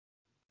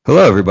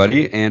Hello,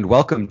 everybody, and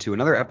welcome to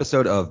another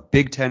episode of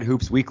Big Ten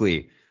Hoops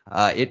Weekly.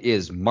 It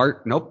is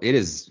it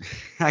is,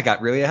 I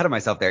got really ahead of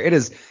myself there. It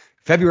is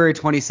February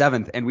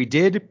 27th, and we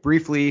did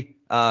briefly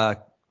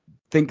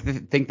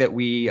think that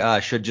we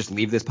should just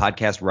leave this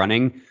podcast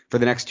running for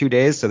the next 2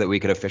 days so that we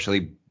could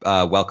officially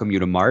welcome you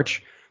to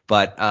March,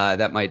 but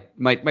that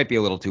might be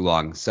a little too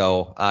long.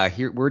 So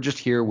here we're just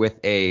here with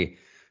a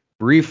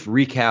brief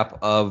recap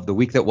of the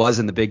week that was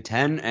in the Big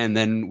Ten, and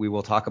then we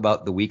will talk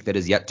about the week that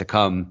is yet to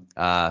come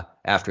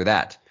after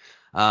that.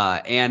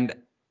 And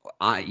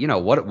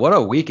what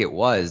a week it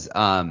was.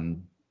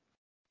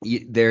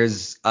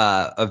 There's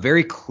a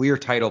very clear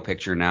title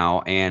picture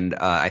now, and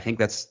I think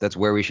that's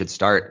where we should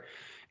start.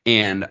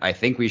 And I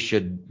think we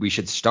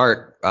should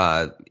start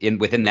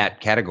within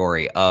that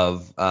category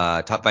of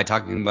by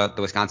talking about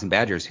the Wisconsin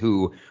Badgers,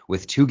 who,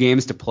 with 2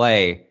 games to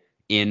play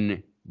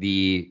in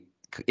the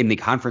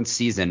conference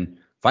season,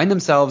 find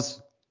themselves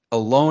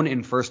alone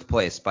in first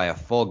place by a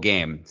full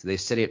game. So they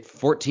sit at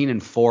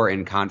 14-4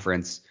 in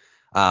conference,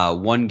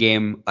 1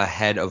 game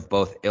ahead of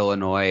both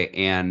Illinois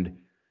and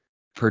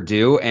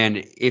Purdue.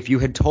 And if you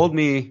had told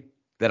me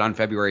that on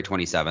February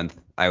 27th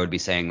I would be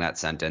saying that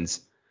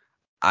sentence,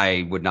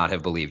 I would not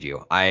have believed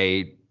you.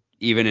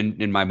 Even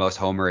in my most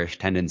homerish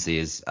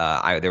tendencies,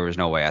 there was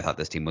no way I thought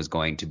this team was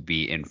going to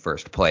be in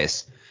first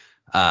place,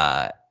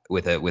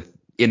 with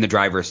in the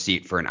driver's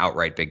seat for an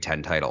outright Big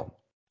Ten title.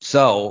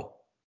 So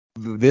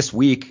this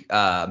week,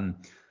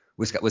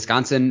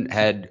 Wisconsin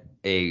had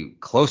a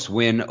close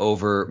win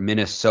over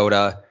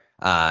Minnesota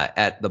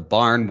at the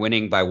barn,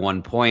 winning by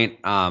 1 point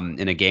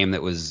in a game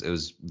that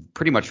was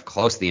pretty much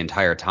close the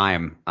entire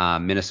time.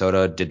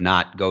 Minnesota did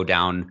not go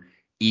down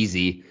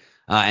easy.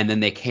 And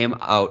then they came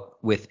out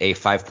with a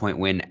 5-point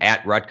win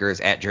at Rutgers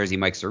at Jersey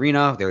Mike's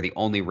Arena. They're the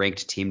only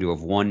ranked team to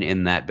have won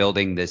in that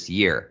building this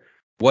year.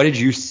 What did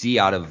you see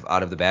out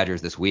of the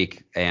Badgers this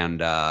week,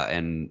 and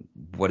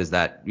what is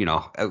that,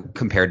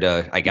 compared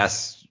to, I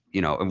guess,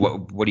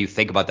 what do you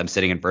think about them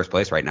sitting in first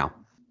place right now?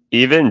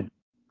 Even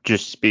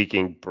just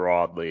speaking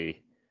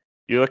broadly,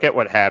 you look at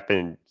what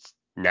happened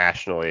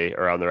nationally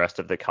around the rest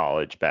of the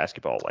college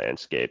basketball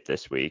landscape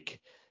this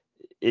week.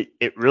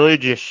 It really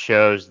just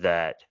shows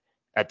that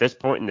at this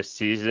point in the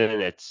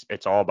season,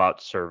 it's all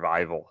about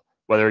survival.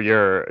 Whether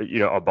you're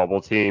a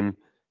bubble team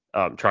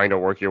trying to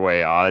work your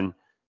way on,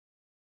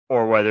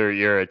 or whether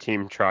you're a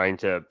team trying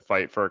to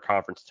fight for a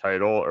conference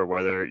title, or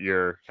whether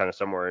you're kind of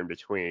somewhere in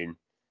between.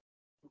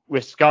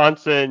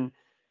 Wisconsin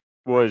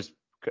was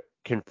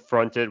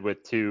confronted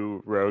with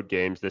 2 road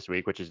games this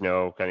week, which is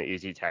no kind of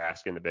easy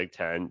task in the Big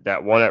Ten.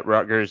 That one at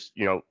Rutgers,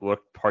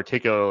 looked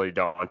particularly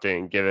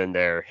daunting given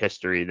their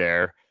history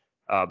there,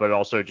 but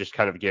also just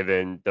kind of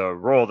given the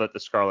role that the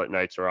Scarlet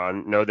Knights are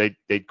on. No,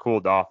 they'd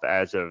cooled off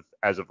as of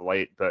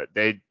late, but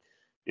they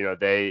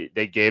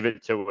gave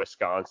it to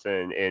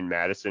Wisconsin in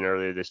Madison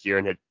earlier this year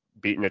and had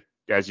beaten it,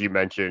 as you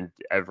mentioned,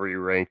 every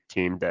ranked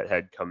team that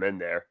had come in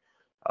there.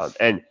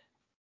 And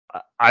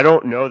I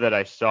don't know that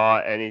I saw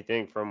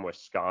anything from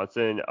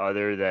Wisconsin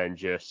other than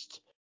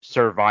just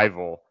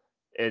survival,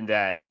 in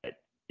that,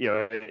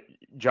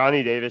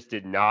 Johnny Davis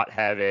did not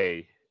have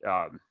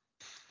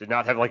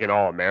like an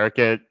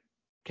All-America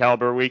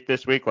caliber week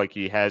this week, like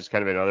he has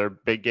kind of in other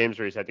big games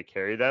where he's had to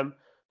carry them.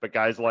 But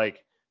guys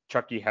like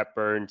Chucky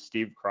Hepburn,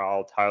 Steve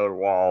Crowell, Tyler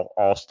Wall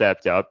all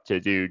stepped up to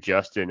do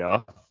just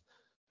enough.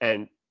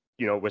 And,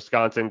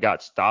 Wisconsin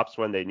got stops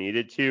when they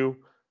needed to.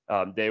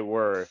 They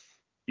were,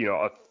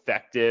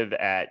 effective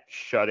at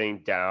shutting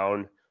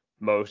down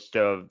most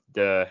of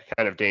the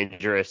kind of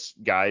dangerous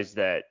guys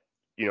that,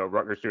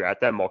 Rutgers threw at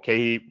them.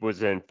 Mulcahy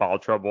was in foul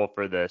trouble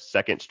for the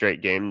second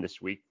straight game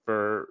this week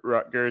for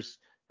Rutgers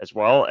as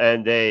well.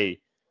 And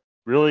they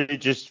really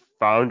just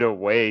found a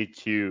way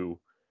to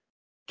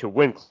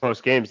win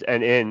close games.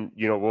 And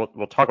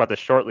we'll talk about this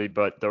shortly,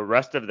 but the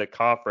rest of the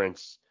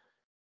conference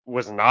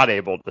was not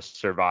able to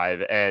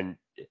survive. And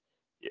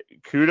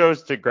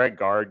kudos to Greg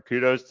Gard,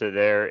 kudos to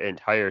their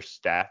entire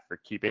staff for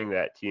keeping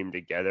that team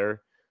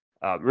together,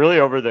 really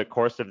over the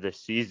course of the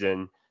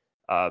season.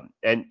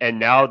 And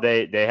now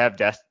they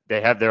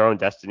have their own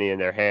destiny in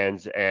their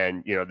hands,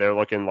 and they're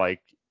looking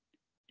like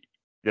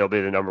they'll be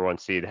the number 1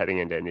 seed heading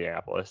into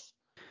Indianapolis.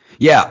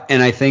 Yeah,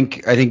 and I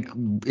think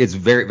it's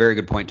very, very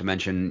good point to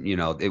mention.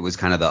 It was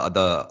kind of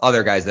the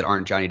other guys that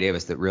aren't Johnny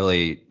Davis that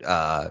really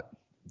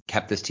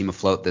kept this team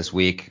afloat this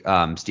week.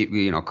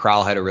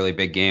 Crowell had a really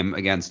big game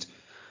against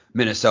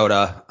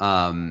Minnesota,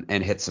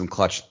 and hit some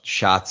clutch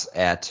shots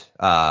at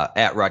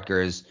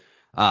Rutgers.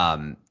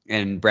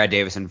 And Brad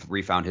Davison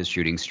refound his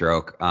shooting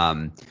stroke.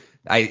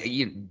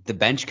 The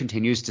bench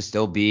continues to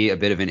still be a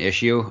bit of an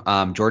issue.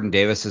 Jordan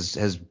Davis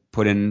has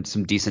put in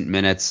some decent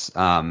minutes,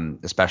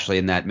 especially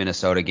in that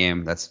Minnesota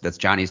game. That's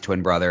Johnny's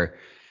twin brother.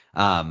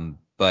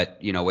 But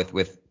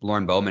with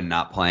Lauren Bowman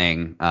not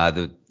playing,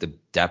 the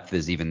depth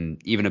is even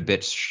a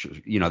bit.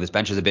 This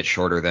bench is a bit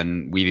shorter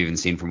than we've even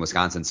seen from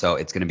Wisconsin. So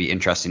it's going to be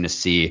interesting to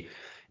see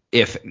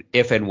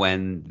if and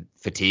when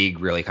fatigue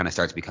really kind of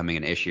starts becoming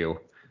an issue.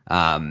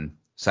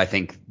 So I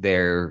think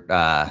they're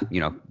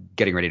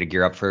getting ready to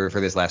gear up for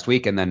this last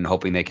week, and then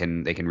hoping they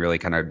can really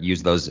kind of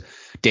use those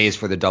days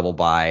for the double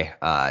bye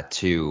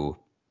to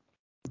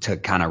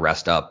kind of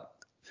rest up.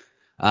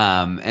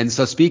 And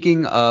so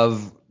speaking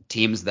of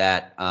teams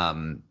that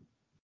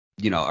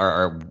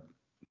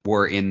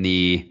were in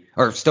the,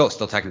 or still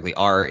technically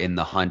are in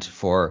the hunt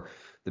for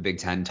the Big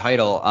Ten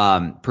title,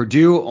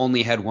 Purdue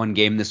only had one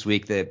game this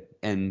week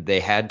and they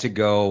had to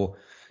go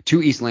to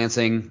East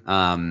Lansing,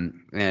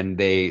 and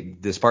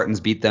the Spartans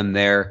beat them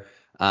there.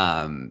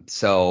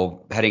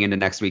 So heading into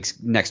next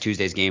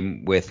Tuesday's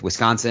game with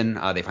Wisconsin,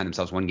 they find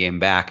themselves one game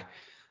back.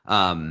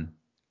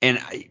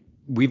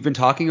 We've been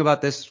talking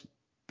about this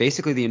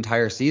basically the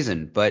entire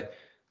season, but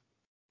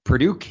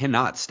Purdue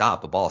cannot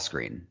stop a ball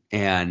screen.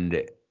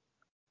 And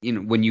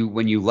when you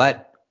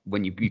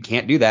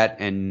can't do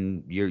that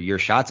and your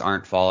shots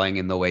aren't falling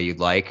in the way you'd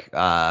like,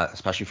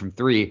 especially from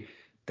three,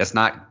 you're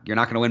not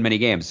going to win many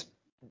games.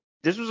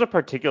 This was a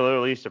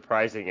particularly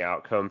surprising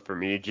outcome for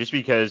me, just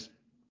because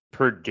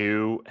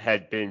Purdue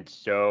had been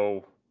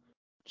so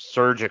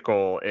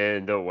surgical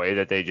in the way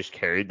that they just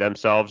carried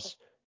themselves.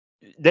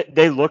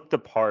 They looked the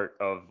part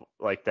of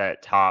like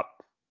that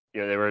top,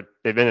 they've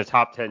been a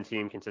top 10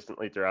 team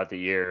consistently throughout the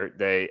year.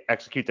 They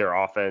execute their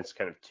offense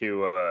kind of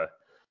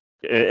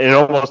in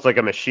almost like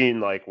a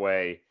machine-like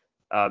way,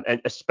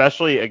 and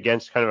especially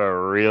against kind of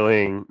a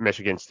reeling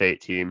Michigan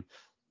State team.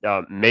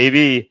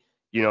 Maybe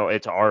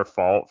it's our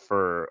fault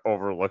for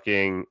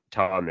overlooking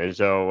Tom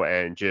Izzo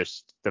and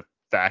just the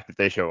fact that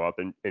they show up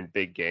in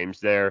big games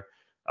there.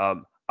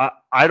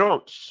 I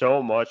don't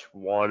so much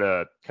want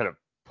to kind of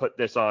put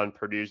this on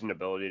Purdue's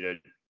inability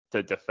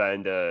to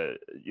defend a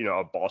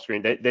ball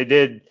screen. They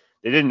did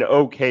an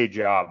okay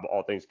job,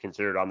 all things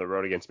considered, on the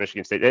road against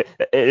Michigan State.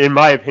 In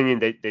my opinion,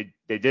 they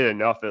did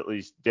enough, at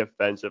least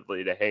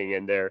defensively, to hang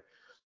in there,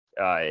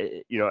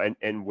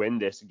 and win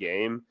this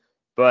game.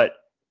 But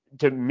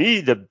to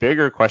me, the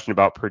bigger question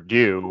about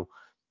Purdue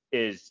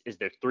is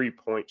their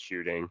 3-point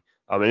shooting.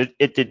 And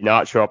it did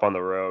not show up on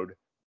the road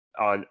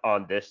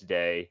on this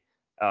day.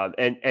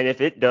 And if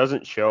it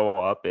doesn't show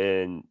up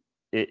in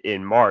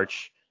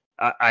March,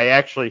 I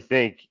actually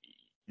think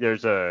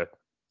then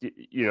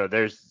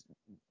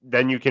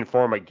you can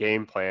form a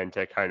game plan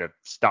to kind of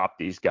stop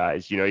these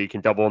guys. You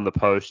can double in the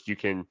post. You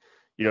can,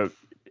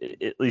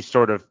 at least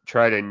sort of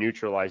try to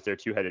neutralize their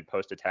two-headed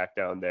post attack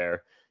down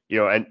there,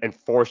 and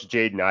force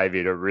Jaden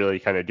Ivey to really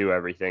kind of do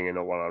everything in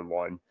a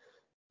one-on-one.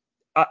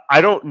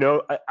 I don't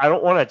know. I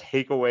don't want to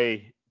take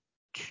away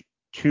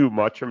too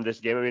much from this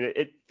game. I mean,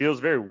 it feels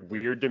very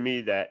weird to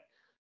me that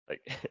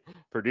like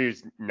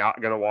Purdue's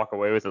not going to walk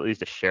away with at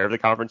least a share of the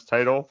conference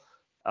title.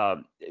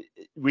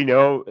 We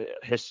know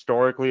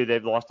historically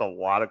they've lost a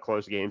lot of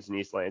close games in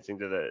East Lansing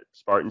to the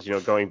Spartans,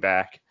 going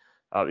back.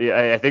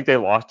 I think they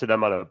lost to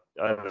them on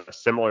a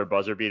similar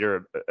buzzer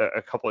beater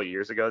a couple of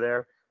years ago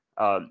there.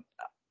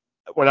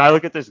 When I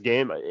look at this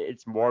game,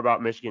 it's more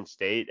about Michigan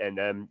State and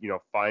them,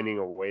 finding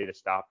a way to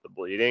stop the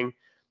bleeding.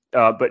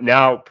 But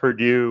now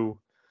Purdue,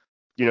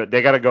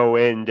 they got to go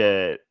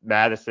into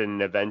Madison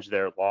and avenge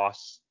their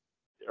loss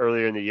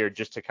earlier in the year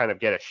just to kind of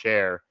get a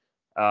share.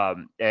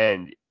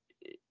 And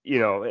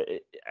I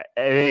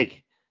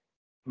think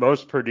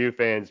most Purdue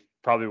fans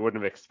probably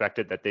wouldn't have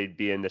expected that they'd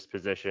be in this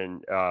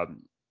position,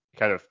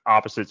 kind of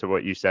opposites of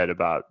what you said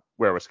about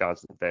where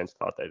Wisconsin fans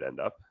thought they'd end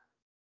up.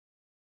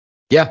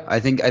 Yeah, I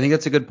think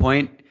that's a good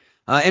point.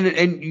 And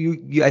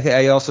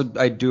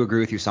I do agree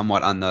with you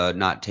somewhat on the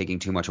not taking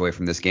too much away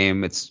from this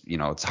game. It's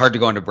hard to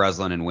go into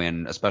Breslin and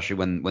win, especially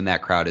when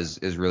that crowd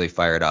is really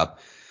fired up.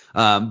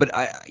 But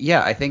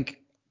I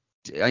think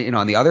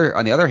on the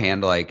other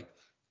hand, like,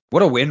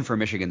 what a win for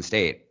Michigan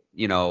State.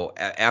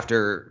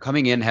 After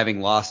coming in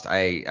having lost,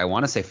 I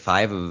want to say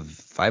five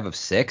of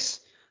six.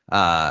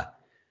 It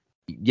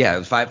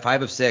was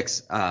five of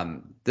six.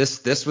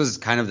 This was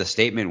kind of the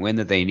statement win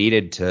that they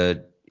needed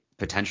to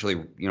potentially,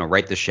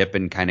 right the ship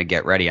and kind of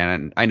get ready.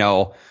 And I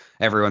know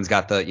everyone's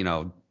got the,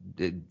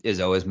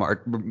 Izzo is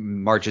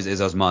March is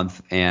Izzo's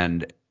month,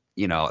 and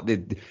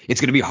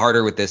it's going to be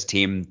harder with this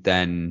team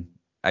than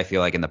I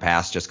feel like in the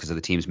past, just because of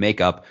the team's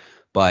makeup.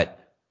 But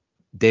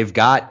they've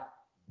got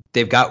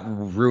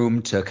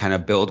room to kind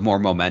of build more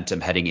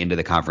momentum heading into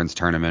the conference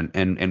tournament.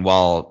 And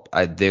while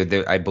I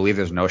believe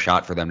there's no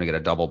shot for them to get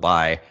a double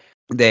bye,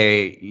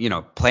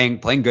 they,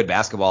 playing good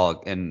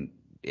basketball and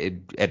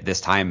at this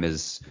time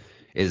is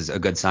a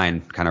good sign,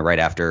 kind of right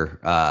after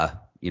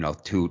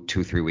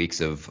 2-3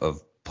 weeks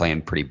of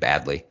playing pretty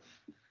badly.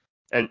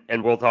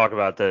 And we'll talk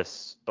about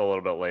this a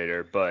little bit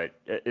later, but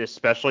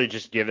especially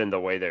just given the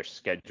way their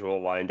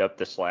schedule lined up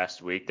this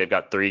last week, they've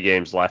got 3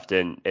 games left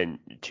and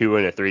 2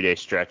 in a 3-day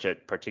stretch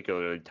at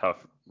particularly tough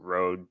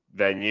road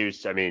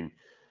venues. I mean,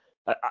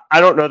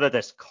 I don't know that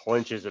this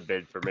clinches a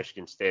bid for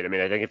Michigan State. I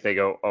mean, I think if they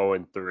go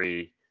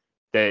 0-3,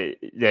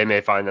 they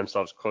may find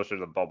themselves closer to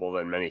the bubble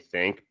than many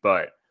think.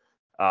 But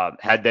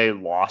had they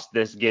lost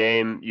this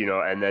game,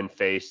 and then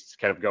faced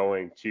kind of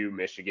going to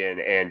Michigan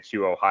and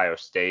to Ohio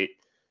State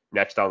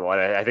next on the line,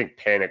 I think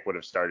panic would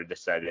have started to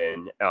set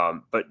in.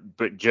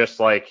 But just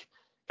like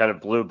kind of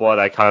blue blood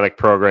iconic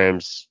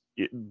programs,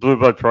 blue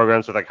blood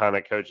programs with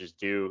iconic coaches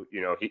do.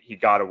 He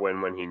got a win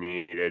when he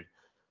needed,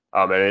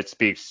 and it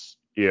speaks,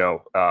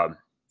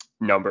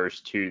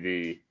 numbers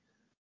to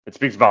it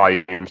speaks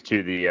volumes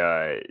to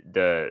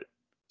the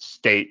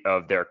state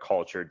of their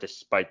culture,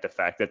 despite the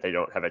fact that they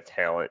don't have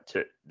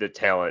the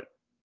talent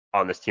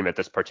on this team at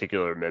this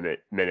particular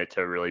minute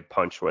to really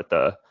punch with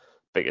the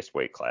biggest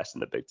weight class in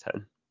the Big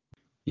Ten.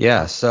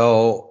 Yeah.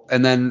 So,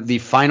 and then the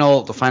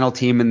final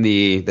team in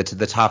the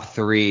top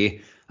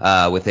three,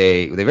 with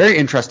a very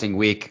interesting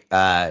week,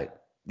 the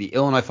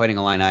Illinois Fighting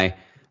Illini,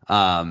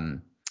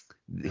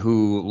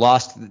 who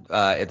lost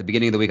at the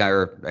beginning of the week,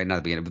 or not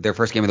the beginning, but their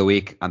first game of the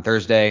week on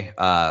Thursday.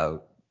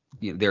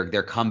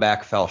 Their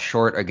comeback fell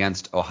short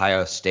against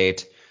Ohio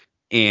State,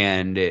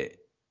 and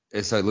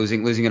so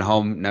losing at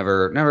home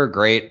never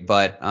great.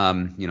 But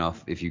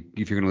if you're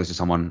gonna lose to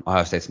someone,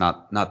 Ohio State's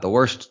not the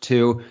worst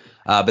too.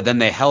 But then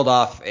they held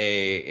off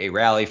a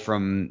rally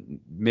from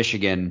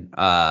Michigan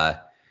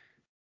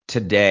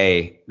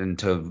today, and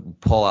to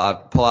pull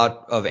out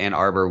of Ann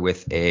Arbor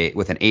with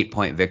an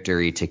 8-point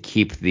victory to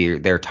keep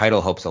their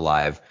title hopes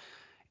alive.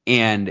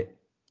 And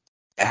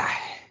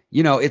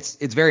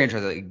it's very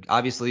interesting.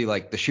 Obviously,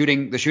 like the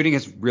shooting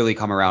has really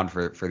come around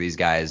for these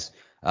guys.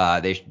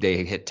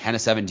 They hit 10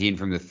 of 17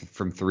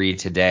 from three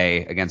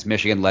today against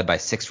Michigan, led by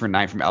 6 for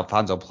 9 from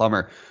Alfonso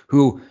Plummer,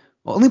 who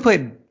only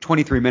played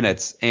 23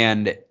 minutes,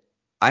 and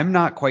I'm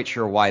not quite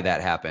sure why that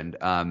happened.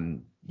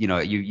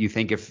 You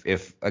think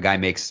if a guy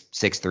makes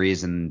 6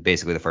 threes in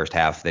basically the first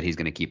half that he's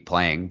going to keep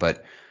playing,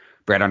 but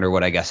Brad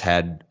Underwood, I guess,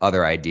 had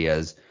other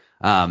ideas.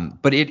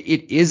 But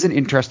it is an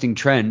interesting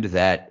trend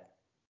that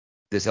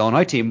this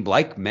Illinois team,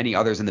 like many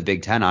others in the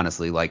Big Ten,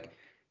 honestly, like,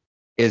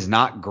 is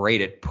not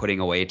great at putting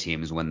away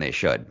teams when they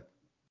should.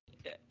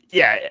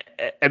 Yeah,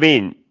 I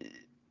mean,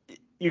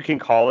 you can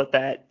call it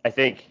that. I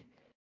think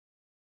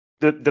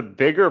the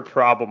bigger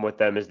problem with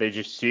them is they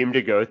just seem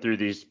to go through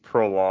these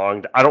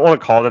prolonged, I don't want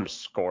to call them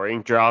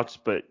scoring droughts,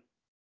 but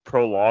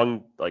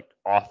prolonged, like,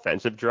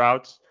 offensive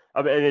droughts.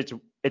 I mean,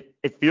 and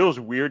it feels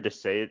weird to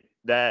say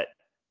that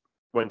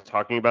when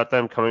talking about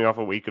them, coming off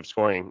a week of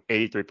scoring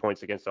 83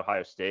 points against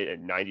Ohio State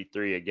and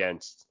 93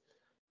 against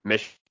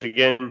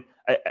Michigan.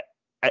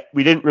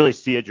 We didn't really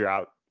see a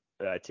drought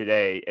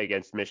today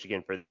against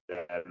Michigan for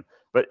them.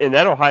 But in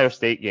that Ohio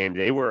State game,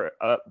 they were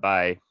up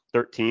by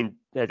 13,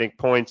 I think,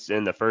 points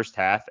in the first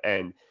half.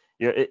 And,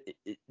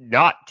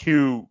 not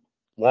too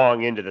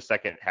long into the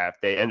second half,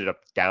 they ended up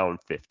down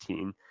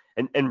 15.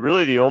 And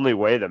really the only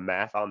way the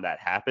math on that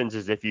happens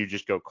is if you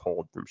just go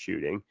cold from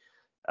shooting.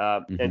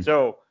 And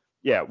so,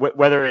 yeah,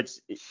 whether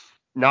it's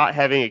not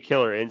having a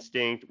killer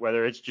instinct,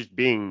 whether it's just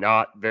being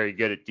not very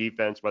good at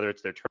defense, whether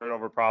it's their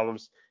turnover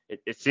problems,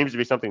 it seems to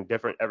be something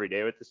different every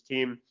day with this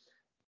team.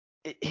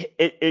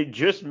 It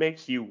just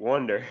makes you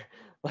wonder,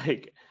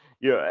 like,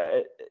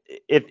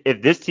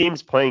 if this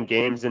team's playing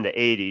games in the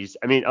 80s.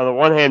 I mean, on the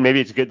one hand, maybe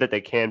it's good that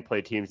they can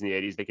play teams in the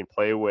 80s. They can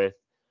play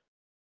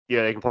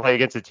they can play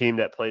against a team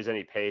that plays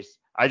any pace.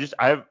 I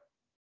have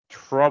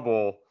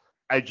trouble.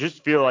 I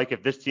just feel like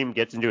if this team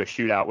gets into a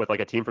shootout with, like,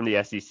 a team from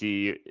the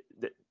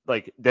SEC,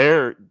 like,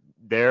 they're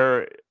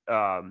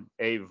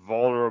a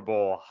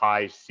vulnerable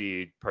high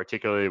seed,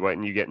 particularly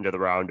when you get into the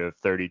round of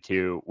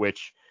 32,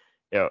 which,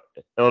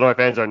 Illinois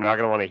fans are not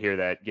going to want to hear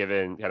that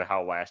given kind of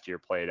how last year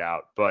played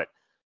out. But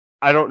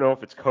I don't know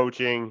if it's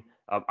coaching.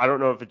 I don't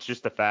know if it's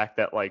just the fact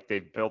that, like,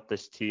 they've built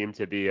this team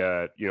to be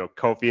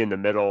Kofi in the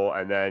middle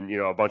and then,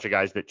 a bunch of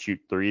guys that shoot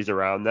threes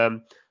around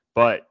them.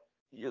 But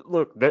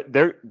look,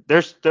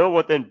 they're still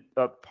within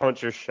a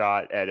puncher's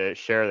shot at a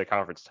share of the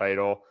conference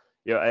title.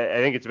 I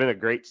think it's been a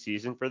great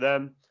season for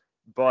them,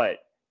 but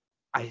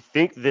I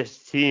think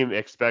this team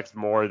expects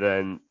more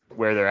than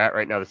where they're at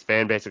right now. This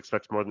fan base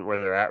expects more than where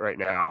they're at right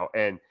now.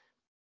 And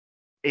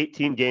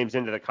 18 games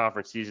into the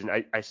conference season,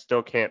 I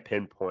still can't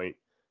pinpoint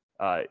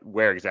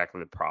where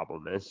exactly the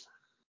problem is.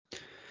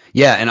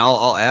 Yeah, and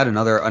I'll add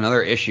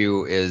another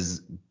issue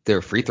is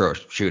their free throw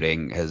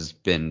shooting has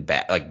been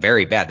bad, like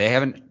very bad. They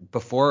haven't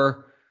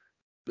before,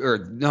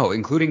 or no,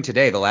 including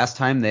today. The last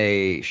time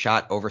they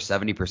shot over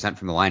 70%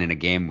 from the line in a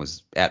game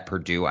was at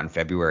Purdue on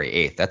February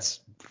 8th. That's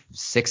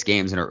 5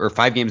 games in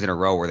a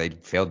row where they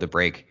failed to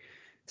break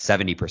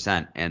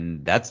 70%,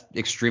 and that's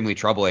extremely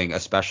troubling,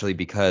 especially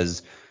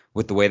because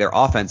with the way their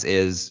offense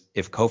is,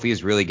 if Kofi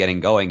is really getting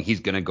going, he's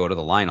going to go to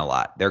the line a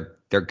lot.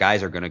 Their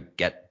guys are going to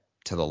get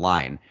to the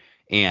line.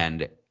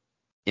 And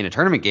in a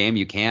tournament game,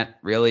 you can't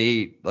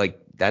really, like,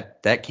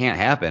 that can't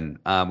happen.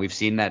 We've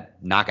seen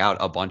that knock out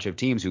a bunch of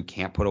teams who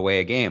can't put away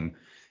a game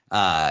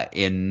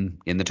in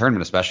the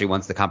tournament, especially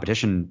once the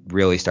competition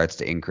really starts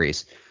to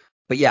increase.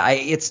 But yeah,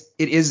 it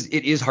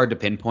is hard to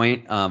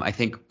pinpoint. I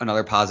think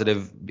another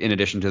positive, in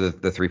addition to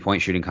the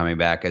 3-point shooting coming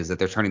back, is that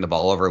they're turning the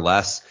ball over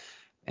less.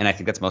 And I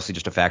think that's mostly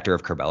just a factor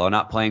of Curbelo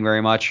not playing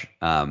very much,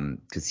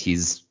 because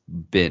he's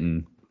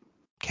been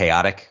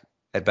chaotic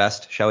at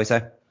best, shall we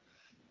say.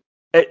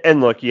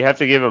 And look, you have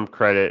to give him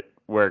credit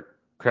where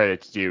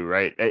credit's due,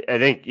 right? I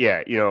think,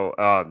 yeah,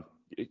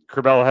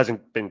 Corbella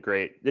hasn't been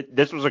great.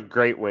 This was a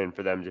great win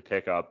for them to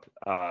pick up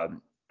at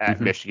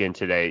Mm-hmm. Michigan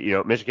today.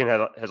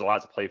 Michigan has a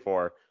lot to play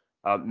for.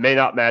 May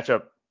not match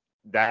up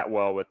that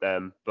well with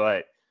them,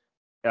 but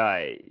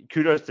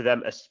kudos to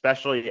them,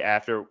 especially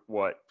after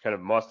what kind of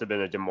must have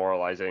been a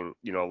demoralizing,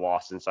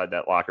 loss inside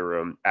that locker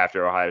room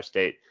after Ohio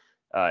State.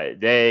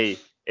 They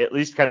at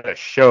least kind of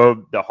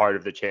showed the heart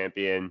of the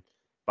champion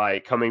by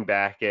coming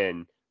back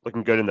and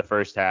looking good in the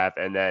first half,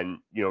 and then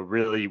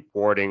really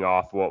warding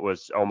off what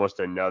was almost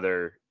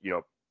another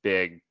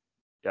big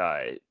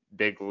uh,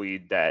 big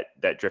lead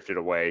that drifted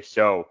away.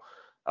 So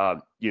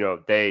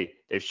they've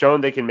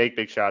shown they can make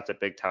big shots at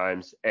big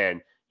times,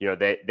 and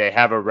they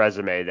have a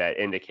resume that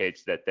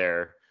indicates that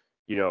they're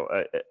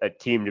a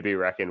team to be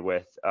reckoned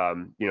with,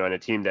 and a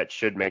team that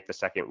should make the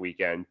second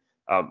weekend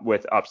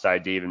with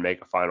upside to even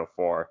make a Final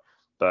Four.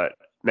 But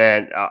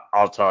man,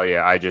 I'll tell you,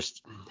 I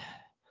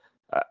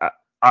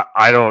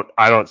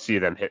don't see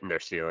them hitting their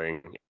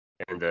ceiling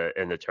in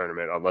the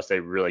tournament unless they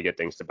really get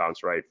things to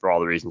bounce right for all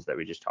the reasons that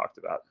we just talked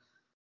about.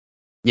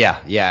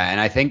 Yeah, and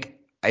I think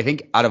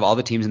out of all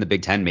the teams in the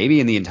Big Ten, maybe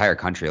in the entire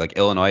country, like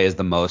Illinois is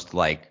the most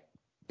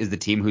is the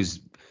team whose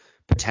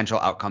potential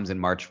outcomes in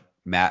March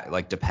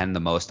depend the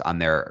most on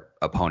their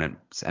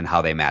opponents and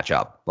how they match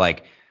up.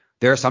 Like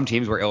there are some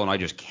teams where Illinois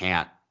just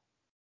can't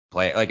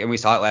play. Like, and we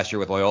saw it last year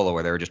with Loyola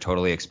where they were just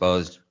totally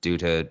exposed due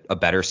to a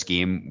better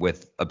scheme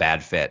with a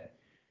bad fit.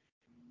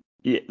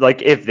 Yeah,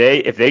 like if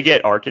they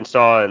get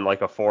Arkansas in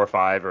like a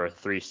 4-5 or a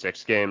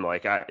 3-6 game,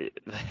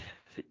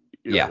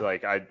 Yeah.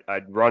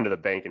 I'd run to the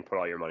bank and put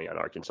all your money on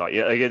Arkansas.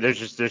 Yeah, like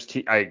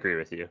I agree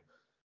with you.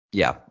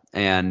 Yeah,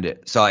 and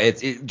so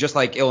just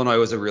like Illinois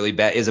was a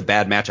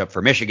bad matchup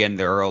for Michigan.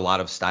 There are a lot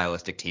of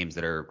stylistic teams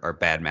that are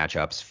bad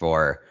matchups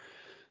for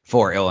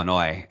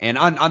Illinois. And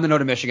on the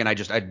note of Michigan, I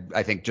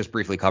think just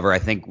briefly cover. I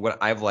think what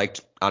I've liked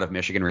out of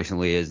Michigan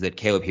recently is that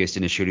Caleb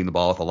Houston is shooting the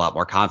ball with a lot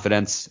more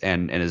confidence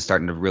and is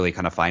starting to really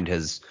kind of find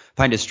his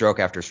stroke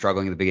after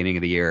struggling at the beginning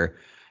of the year.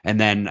 And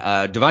then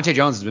Devontae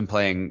Jones has been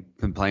playing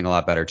a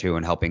lot better too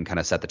and helping kind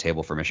of set the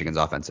table for Michigan's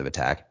offensive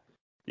attack.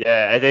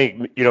 Yeah, I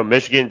think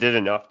Michigan did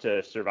enough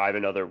to survive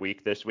another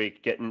week this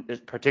week,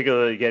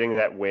 particularly getting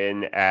that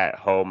win at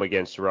home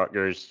against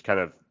Rutgers. Kind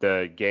of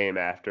the game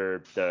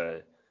after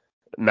the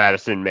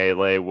Madison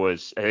melee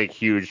was, I think,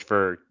 huge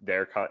for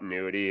their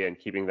continuity and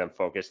keeping them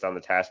focused on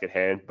the task at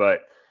hand.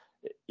 But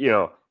you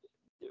know,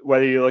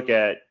 whether you look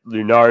at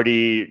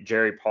Lunardi,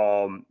 Jerry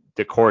Palm,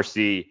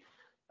 DeCourcy,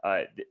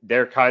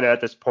 they're kind of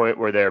at this point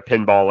where they're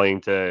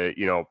pinballing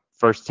to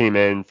first team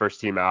in, first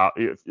team out,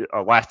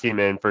 last team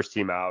in, first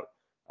team out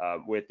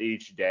with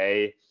each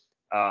day.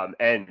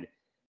 And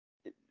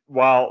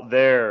while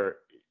their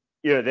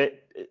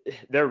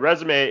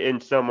resume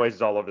in some ways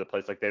is all over the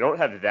place. Like they don't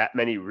have that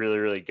many really,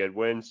 really good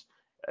wins,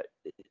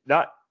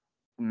 not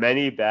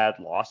many bad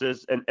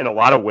losses, and a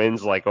lot of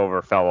wins like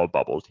over fellow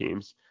bubble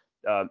teams.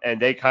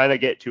 And they kind of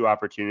get two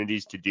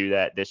opportunities to do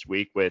that this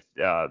week with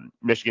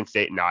Michigan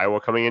State and Iowa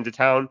coming into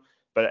town.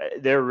 But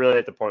they're really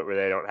at the point where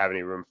they don't have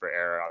any room for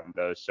error on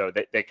those. So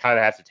they kind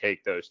of have to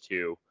take those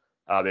two,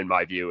 in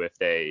my view, if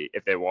they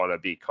want to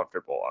be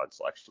comfortable on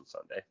Selection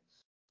Sunday.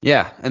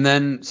 Yeah, and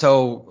then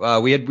so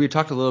we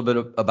talked a little bit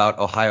about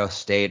Ohio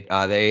State.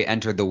 They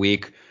entered the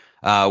week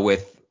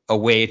with a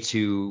way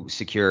to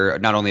secure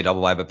not only a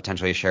double bye but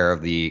potentially a share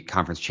of the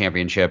conference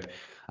championship.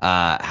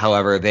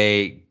 However,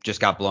 they just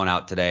got blown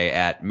out today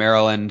at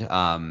Maryland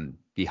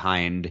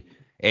behind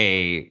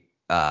just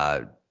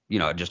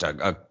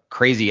a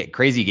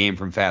crazy game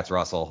from Fats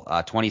Russell.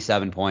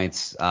 27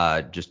 points,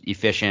 just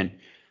efficient,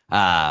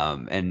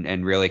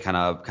 and really kind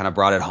of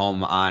brought it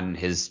home on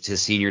his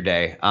senior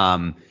day.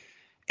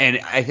 And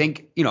I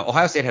think,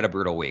 Ohio State had a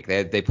brutal week.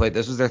 They played,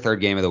 this was their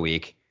third game of the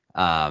week.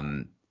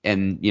 And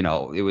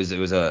it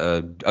was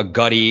a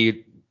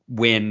gutty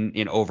win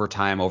in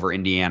overtime over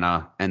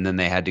Indiana, and then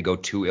they had to go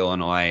to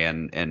Illinois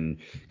and kind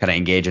of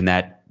engage in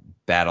that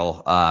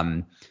battle.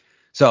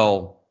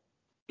 So,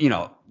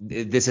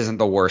 this isn't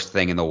the worst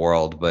thing in the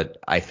world, but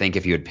I think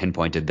if you had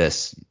pinpointed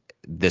this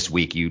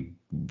week,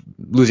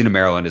 losing to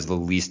Maryland is the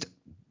least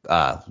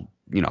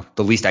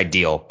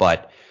ideal,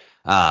 but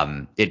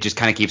it just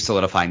kind of keeps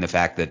solidifying the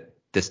fact that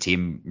this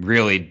team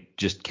really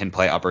just can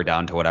play up or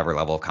down to whatever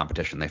level of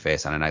competition they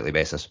face on a nightly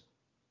basis.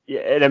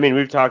 Yeah, and I mean,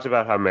 we've talked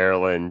about how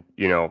Maryland,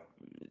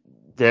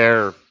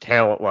 their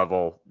talent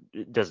level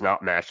does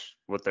not match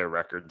what their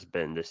record's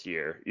been this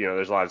year.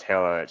 There's a lot of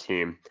talent on that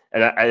team.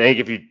 And I think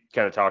if you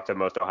kind of talk to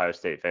most Ohio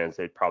State fans,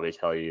 they'd probably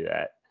tell you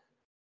that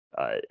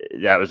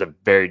that was a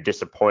very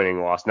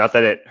disappointing loss. Not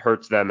that it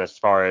hurts them as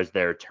far as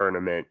their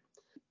tournament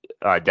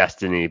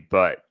destiny,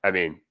 but I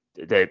mean,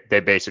 they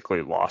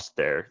basically lost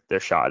their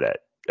shot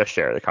at a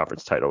share of the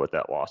conference title with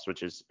that loss,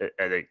 which is,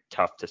 I think,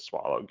 tough to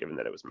swallow given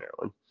that it was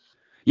Maryland.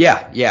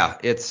 Yeah,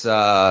 it's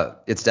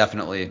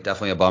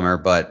definitely a bummer,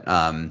 but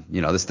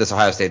this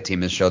Ohio State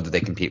team has showed that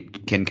they can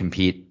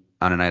compete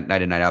on a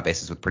night in night out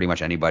basis with pretty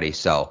much anybody.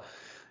 So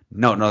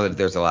no, that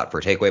there's a lot for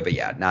a takeaway, but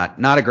yeah,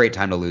 not a great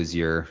time to lose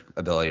your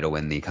ability to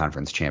win the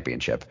conference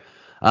championship.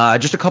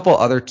 Just a couple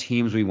other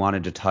teams we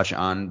wanted to touch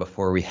on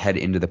before we head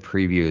into the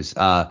previews.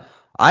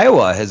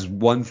 Iowa has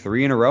won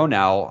 3 in a row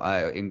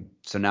now,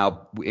 so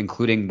now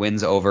including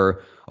wins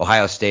over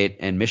Ohio State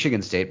and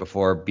Michigan State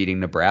before beating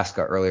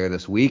Nebraska earlier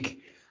this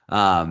week.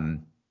 This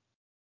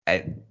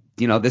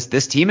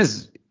team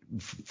is,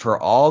 for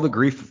all the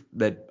grief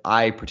that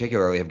I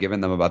particularly have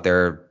given them about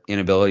their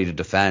inability to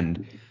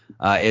defend,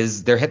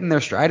 is they're hitting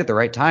their stride at the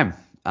right time.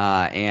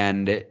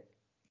 And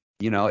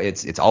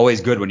it's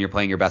always good when you're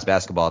playing your best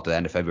basketball at the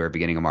end of February,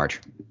 beginning of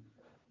March.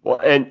 Well,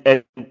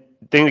 and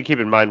thing to keep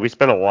in mind, we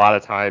spent a lot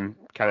of time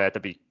kind of at the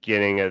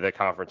beginning of the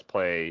conference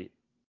play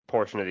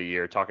portion of the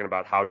year talking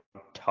about how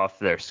tough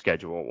their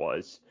schedule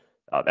was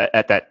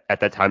at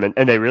that time,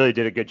 and they really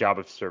did a good job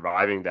of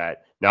surviving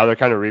that. Now they're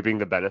kind of reaping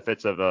the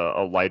benefits of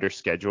a lighter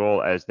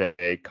schedule as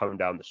they come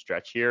down the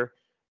stretch here.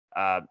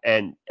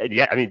 And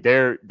yeah, I mean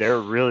they're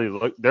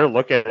really they're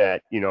looking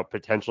at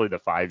potentially the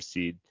 5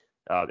 seed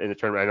in the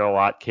tournament. I know a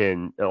lot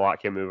can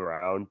move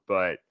around,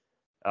 but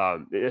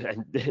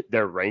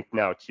they're ranked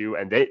now too,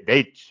 and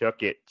they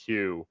took it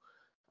to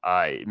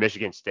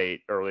Michigan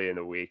State early in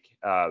the week,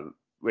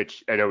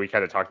 which I know we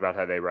kind of talked about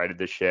how they righted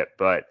the ship,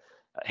 but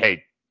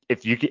hey,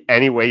 if you can,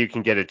 any way you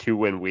can get a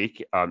 2-win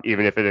week,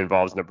 even if it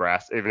involves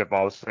Nebraska,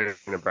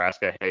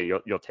 hey,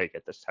 you'll take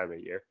it this time of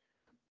year.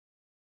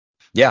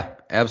 Yeah,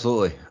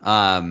 absolutely.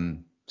 So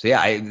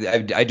yeah,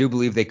 I do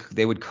believe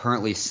they would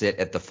currently sit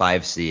at the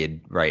 5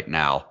 seed right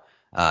now,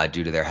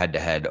 due to their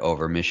head-to-head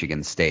over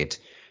Michigan State.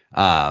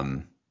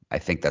 I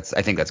think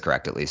that's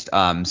correct at least.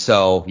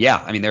 So yeah,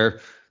 I mean they're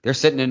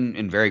sitting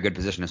in very good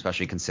position,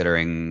 especially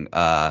considering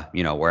where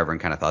everyone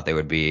kind of thought they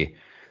would be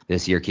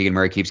this year. Keegan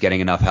Murray keeps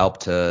getting enough help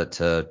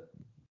to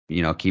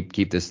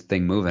keep this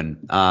thing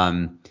moving.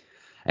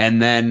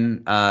 And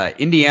then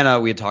Indiana,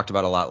 we had talked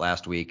about a lot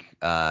last week,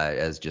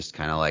 as just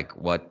kind of like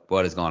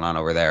what is going on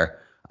over there.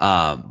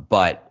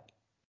 But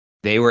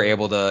they were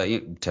able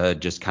to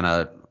just kind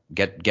of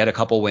get a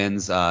couple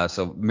wins.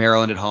 So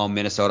Maryland at home,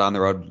 Minnesota on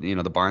the road.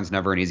 The Barn's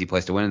never an easy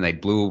place to win, and they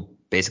blew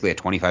basically a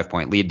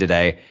 25-point lead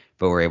today,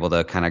 but were able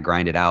to kind of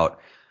grind it out.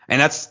 And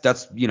that's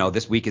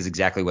this week is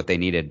exactly what they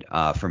needed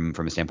from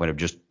a standpoint of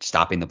just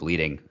stopping the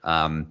bleeding.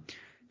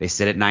 They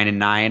sit at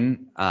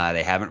 9-9.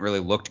 They haven't really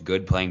looked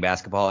good playing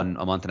basketball in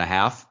a month and a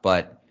half,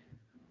 but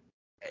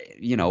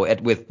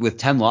with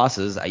 10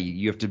 losses,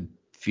 you have to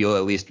feel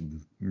at least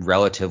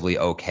relatively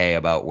okay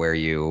about where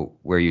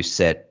you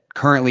sit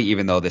currently,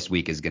 even though this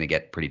week is going to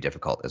get pretty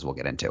difficult, as we'll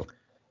get into.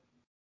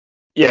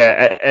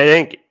 Yeah, I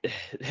think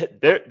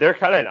they're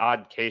kind of an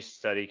odd case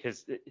study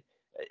because,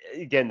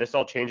 again, this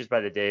all changes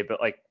by the day,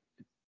 but like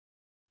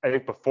I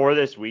think before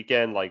this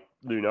weekend, like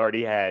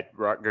Lunardi had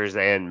Rutgers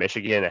and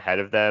Michigan ahead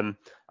of them.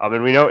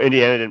 And we know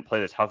Indiana didn't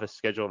play the toughest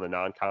schedule in the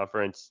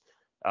non-conference.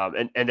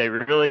 And they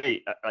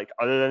really, like,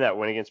 other than that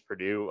win against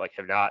Purdue, like,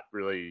 have not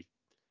really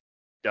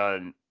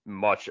done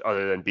much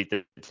other than beat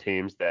the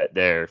teams that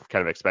they're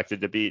kind of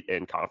expected to beat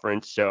in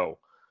conference. So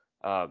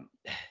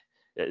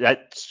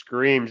that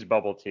screams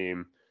bubble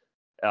team.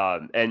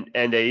 And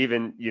they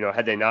even,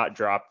 had they not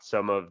dropped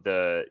some of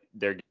their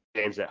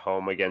games at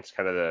home against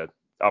kind of the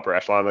upper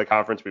echelon of the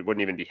conference, we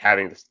wouldn't even be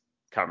having this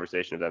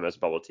conversation of them as a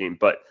bubble team.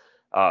 But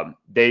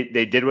they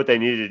did what they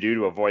needed to do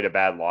to avoid a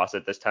bad loss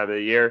at this time of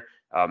the year.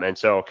 And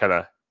so kind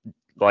of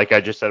like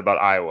I just said about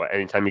Iowa,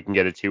 anytime you can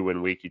get a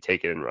 2-win week, you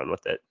take it and run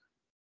with it.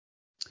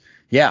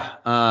 Yeah.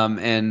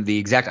 And the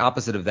exact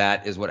opposite of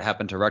that is what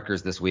happened to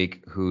Rutgers this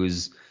week,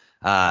 who's,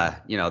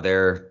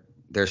 their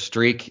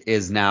streak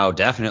is now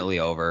definitely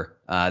over.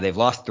 They've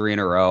lost 3 in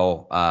a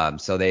row.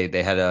 So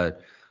they had a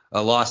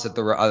loss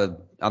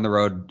on the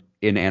road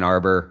in Ann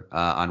Arbor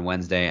on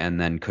Wednesday,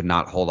 and then could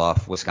not hold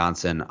off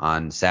Wisconsin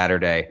on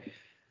Saturday.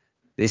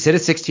 They sit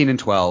at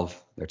 16-12.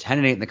 They're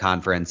 10-8 in the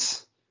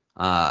conference.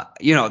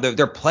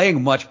 They're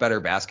playing much better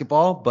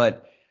basketball,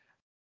 but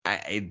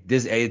I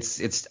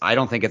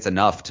don't think it's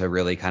enough to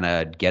really kind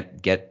of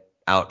get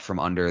out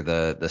from under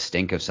the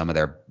stink of some of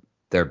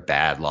their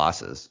bad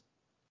losses.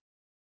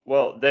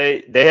 Well,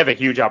 they have a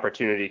huge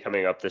opportunity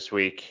coming up this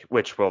week,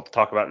 which we'll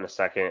talk about in a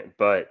second.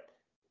 But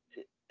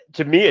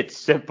to me, it's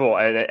simple,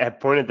 and I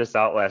pointed this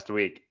out last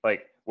week.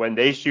 Like when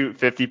they shoot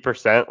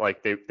 50%,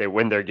 like they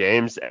win their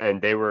games, and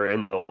they were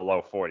in the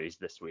low 40s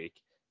this week.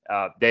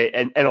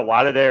 And a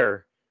lot of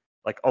their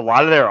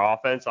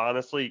offense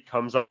honestly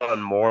comes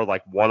on more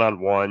like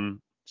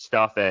one-on-one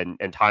stuff and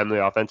timely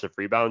offensive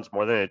rebounds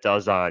more than it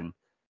does on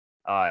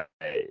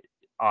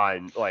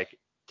like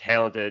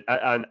talented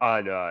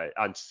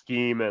on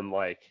scheme and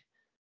like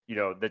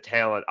the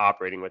talent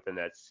operating within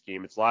that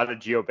scheme. It's a lot of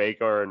Geo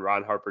Baker and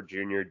Ron Harper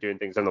Jr. doing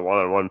things on the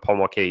one-on-one, Paul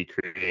Mulcahy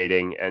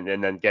creating and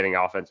then getting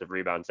offensive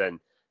rebounds. And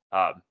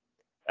I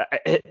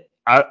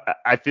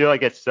feel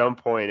like at some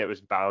point it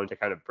was bound to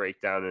kind of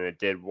break down, and it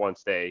did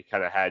once they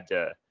kind of had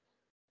to,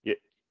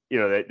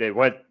 they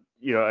went,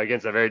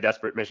 against a very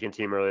desperate Michigan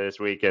team earlier this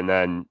week, and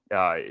then,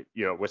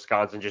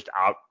 Wisconsin just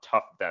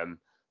out-toughed them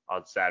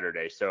on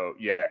Saturday. So,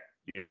 yeah,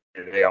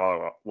 they all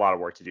have a lot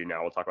of work to do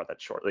now. We'll talk about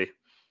that shortly.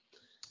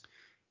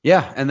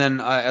 Yeah, and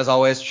then as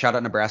always, shout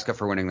out Nebraska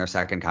for winning their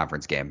second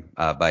conference game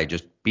by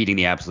just beating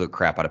the absolute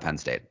crap out of Penn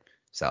State.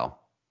 So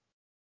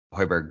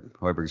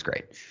Hoiberg's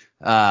great.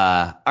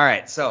 All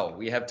right, so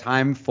we have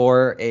time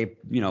for a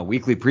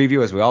weekly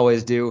preview as we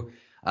always do.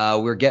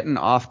 We're getting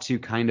off to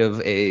kind of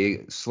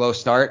a slow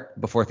start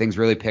before things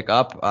really pick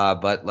up.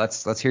 But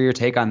let's hear your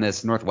take on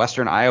this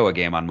Northwestern Iowa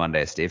game on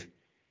Monday, Steve.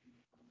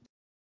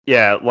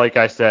 Yeah, like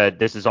I said,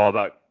 this is all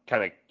about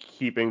kind of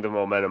keeping the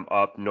momentum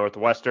up.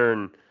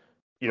 Northwestern,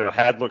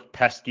 had looked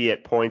pesky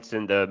at points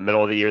in the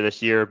middle of the year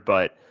this year,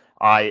 but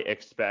I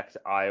expect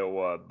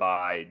Iowa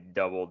by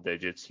double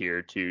digits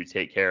here to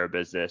take care of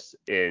business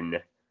in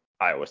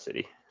Iowa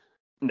City.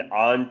 And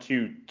on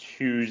to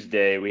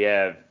Tuesday, we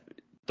have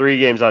 3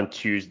 games on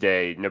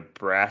Tuesday: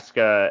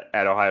 Nebraska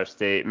at Ohio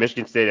State,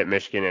 Michigan State at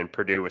Michigan, and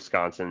Purdue,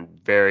 Wisconsin.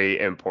 Very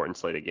important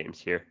slate of games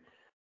here.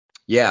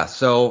 Yeah,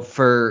 so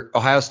for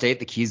Ohio State,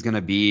 the key is going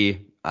to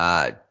be,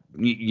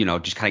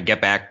 just kind of get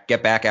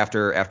back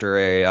after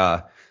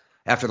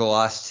the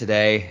loss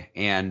today,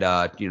 and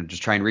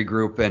just try and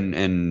regroup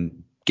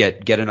and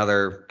get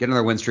another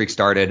win streak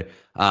started.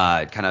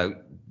 Kind of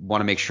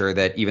want to make sure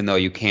that even though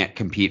you can't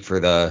compete for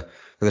the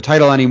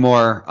title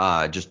anymore,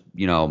 just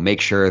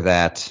make sure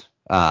that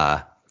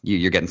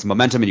you're getting some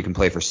momentum and you can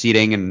play for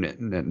seeding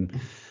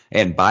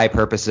and bye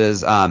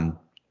purposes.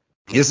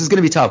 This is going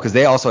to be tough because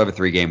they also have a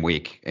 3-game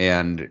week,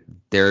 and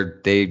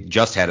they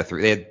just had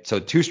they had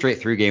 2 straight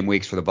 3-game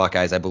weeks for the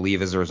Buckeyes, I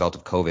believe, as a result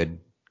of COVID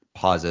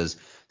pauses.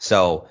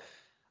 So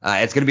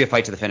it's going to be a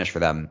fight to the finish for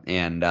them,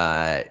 and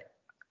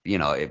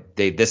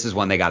this is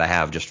one they got to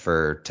have just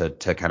to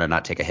kind of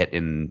not take a hit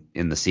in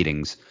the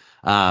seedings.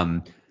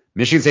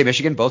 Michigan State,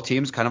 Michigan, both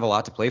teams kind of a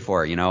lot to play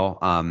for.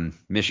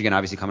 Michigan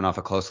obviously coming off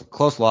a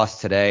close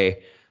loss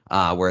today.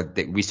 Where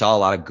we saw a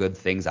lot of good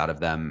things out of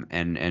them,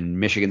 and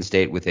Michigan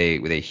State with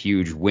a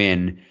huge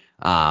win.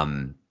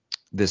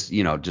 This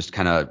just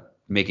kind of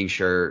making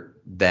sure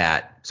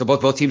that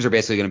both teams are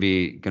basically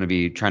going to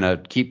be trying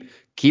to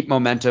keep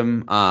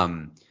momentum.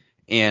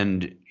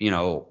 And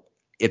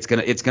it's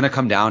gonna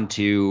come down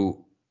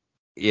to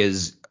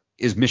is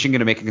Michigan going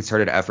to make a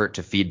concerted effort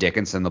to feed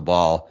Dickinson the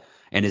ball,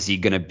 and is he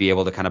going to be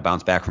able to kind of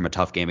bounce back from a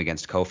tough game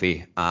against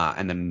Kofi?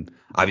 And then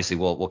obviously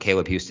will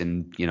Caleb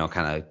Houston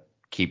kind of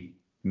keep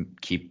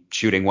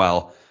shooting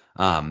well.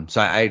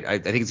 So I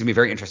think it's gonna be a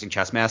very interesting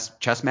chess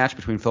match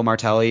between Phil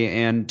Martelli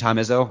and Tom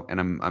Izzo,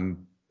 and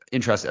I'm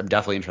interested. I'm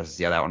definitely interested to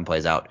see how that one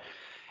plays out.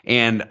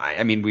 And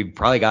I mean, we've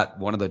probably got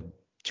one of the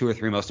 2 or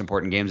 3 most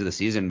important games of the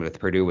season with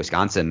Purdue,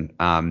 Wisconsin.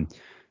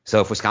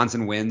 So if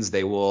Wisconsin wins,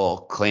 they will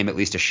claim at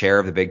least a share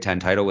of the Big Ten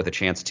title with a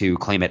chance to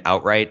claim it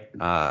outright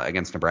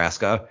against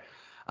Nebraska.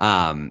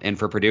 And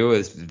for Purdue,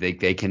 is they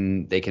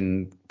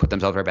can put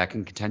themselves right back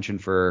in contention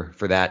for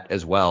that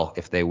as well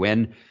if they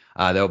win.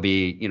 There'll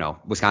be,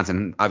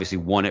 Wisconsin obviously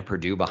won at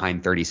Purdue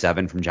behind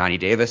 37 from Johnny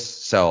Davis.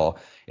 So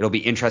it'll be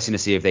interesting to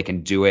see if they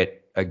can do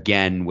it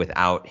again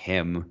without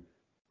him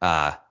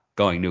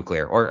going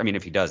nuclear. Or, I mean,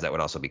 if he does, that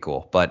would also be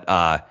cool. But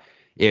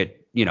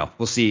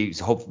we'll see.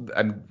 So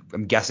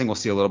I'm guessing we'll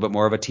see a little bit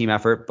more of a team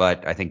effort,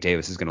 but I think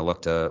Davis is going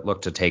to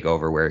look to take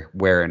over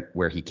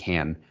where he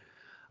can.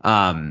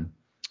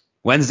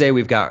 Wednesday,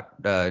 we've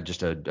got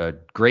just a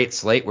great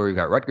slate where we've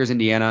got Rutgers,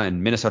 Indiana,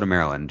 and Minnesota,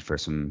 Maryland for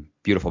some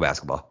beautiful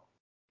basketball.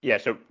 Yeah,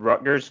 so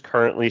Rutgers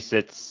currently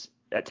sits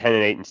at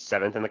 10-8 and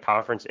 7th in the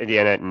conference.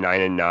 Indiana at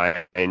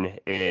 9-9 and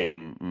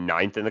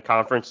 9th in the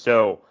conference.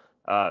 So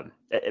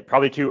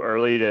probably too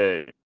early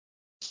to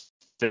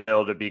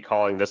be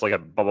calling this like a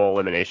bubble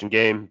elimination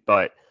game.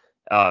 But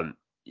I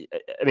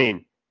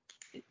mean,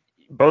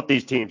 both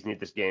these teams need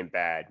this game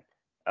bad.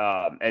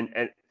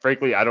 And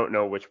frankly, I don't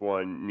know which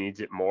one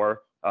needs it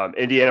more.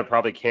 Indiana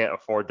probably can't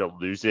afford to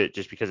lose it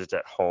just because it's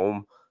at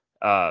home.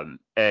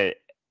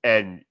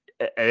 And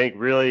I think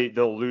really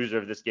the loser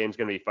of this game is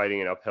going to be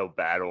fighting an uphill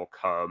battle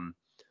come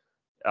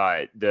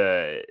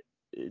the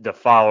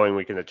following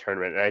week in the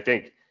tournament. And I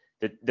think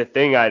the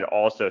thing I'd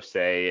also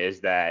say is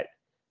that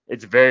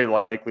it's very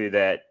likely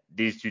that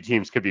these 2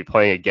 teams could be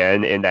playing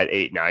again in that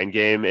 8-9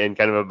 game in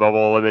kind of a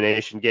bubble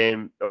elimination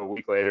game a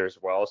week later as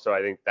well. So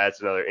I think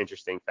that's another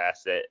interesting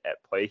facet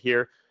at play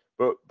here.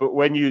 But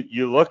when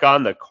you look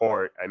on the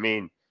court, I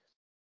mean,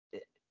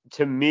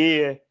 to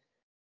me,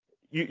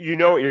 you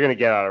know what you're going to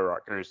get out of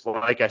Rutgers.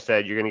 Like I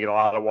said, you're going to get a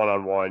lot of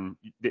one-on-one.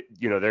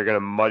 They're going to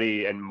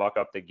muddy and muck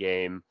up the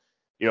game.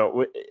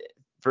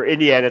 For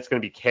Indiana, it's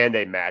going to be can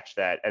they match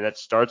that? And that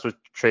starts with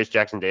Trayce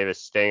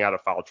Jackson-Davis staying out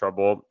of foul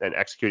trouble and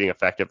executing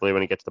effectively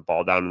when he gets the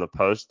ball down in the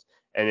post.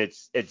 And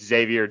it's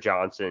Xavier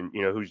Johnson,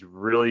 who's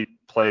really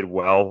played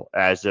well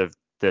as of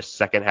the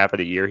second half of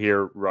the year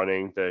here,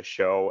 running the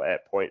show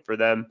at point for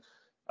them.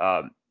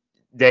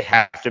 They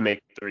have to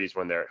make threes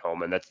when they're at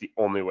home, and that's the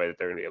only way that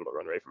they're going to be able to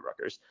run away from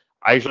Rutgers.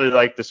 I usually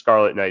like the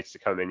Scarlet Knights to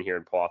come in here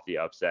and pull off the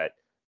upset,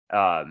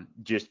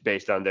 just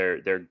based on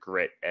their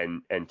grit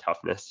and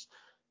toughness.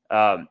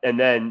 And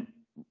then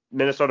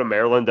Minnesota,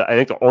 Maryland. I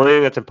think the only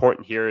thing that's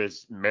important here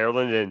is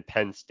Maryland and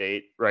Penn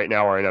State right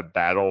now are in a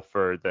battle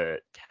for the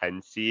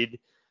 10 seed,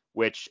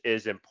 which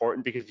is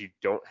important because you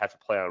don't have to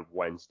play on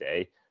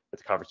Wednesday.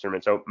 the conference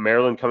tournament. So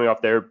Maryland coming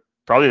off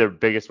probably their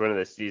biggest win of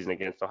the season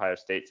against Ohio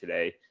State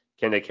today.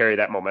 Can they carry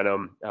that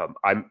momentum?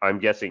 I'm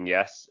guessing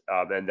yes,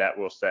 and that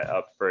will set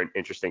up for an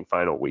interesting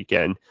final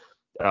weekend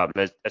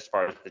as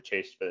far as the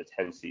chase for the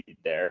 10 seed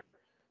there.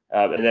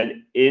 And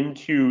then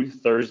into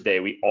Thursday,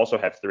 we also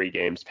have 3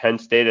 games: Penn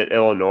State at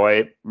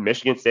Illinois,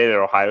 Michigan State at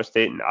Ohio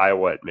State, and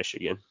Iowa at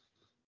Michigan.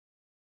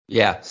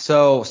 Yeah,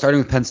 so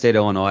starting with Penn State,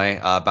 Illinois,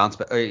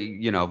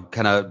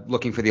 kind of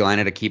looking for the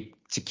Illini to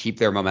keep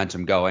their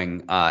momentum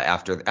going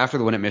after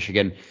the win at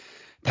Michigan.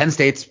 Penn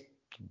State's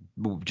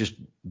just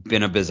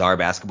been a bizarre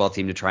basketball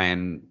team to try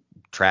and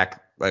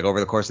track like over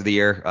the course of the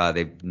year.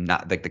 They've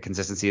not like the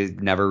consistency is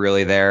never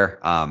really there.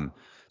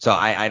 So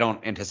I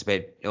don't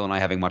anticipate Illinois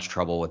having much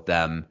trouble with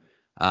them,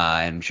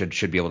 and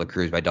should be able to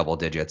cruise by double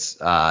digits,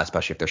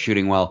 especially if they're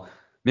shooting well.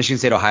 Michigan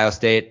State, Ohio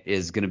State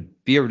is going to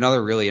be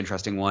another really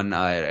interesting one.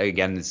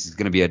 Again, this is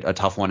going to be a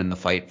tough one in the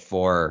fight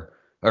or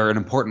an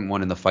important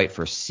one in the fight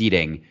for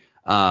seeding.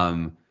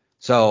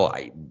 So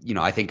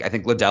I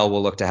think Liddell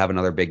will look to have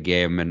another big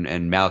game,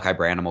 and Malachi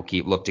Branham will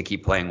look to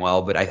keep playing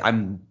well. But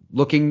I'm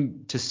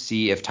looking to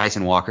see if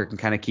Tyson Walker can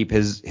kind of keep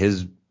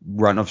his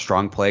run of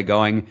strong play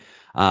going.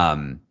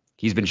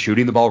 He's been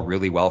shooting the ball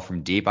really well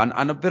from deep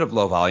on a bit of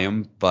low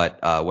volume,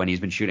 but when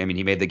he's been shooting, I mean,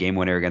 he made the game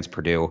winner against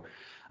Purdue.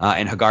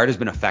 And Haggard has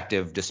been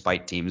effective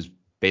despite teams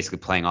basically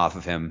playing off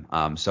of him.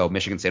 So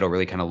Michigan State will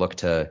really kind of look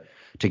to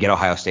get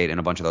Ohio State in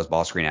a bunch of those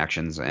ball screen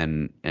actions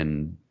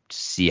and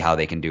see how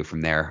they can do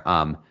from there.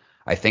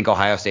 I think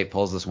Ohio State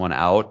pulls this one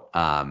out,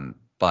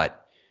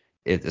 but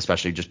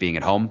especially just being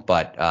at home.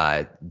 But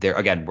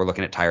we're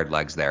looking at tired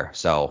legs there,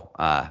 so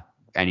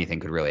anything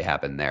could really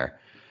happen there.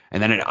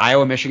 And then in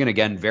Iowa, Michigan,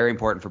 again, very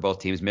important for both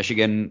teams.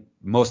 Michigan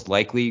most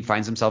likely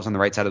finds themselves on the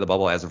right side of the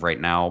bubble as of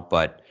right now,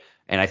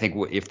 and I think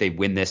if they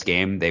win this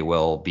game, they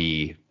will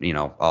be,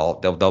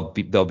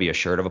 they'll be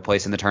assured of a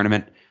place in the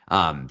tournament.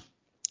 And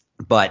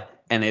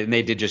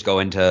they did just go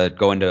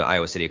into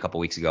Iowa City a couple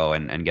weeks ago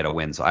and get a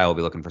win, so Iowa will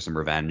be looking for some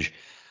revenge.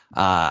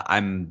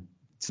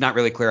 It's not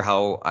really clear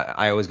how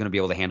Iowa's going to be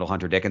able to handle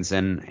Hunter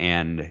Dickinson,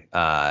 and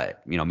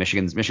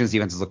Michigan's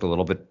defense has looked a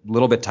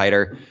little bit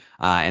tighter,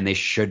 and they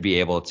should be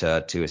able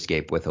to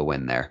escape with a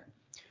win there.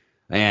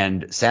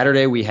 And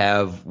Saturday we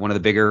have one of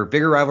the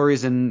bigger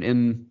rivalries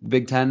in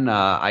Big Ten,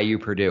 IU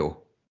Purdue.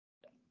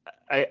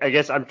 I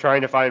guess I'm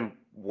trying to find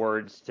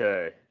words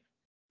to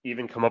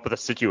even come up with a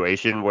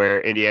situation where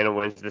Indiana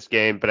wins this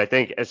game, but I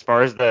think as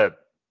far as the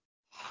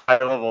high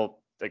level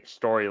like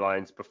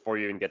storylines before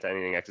you even get to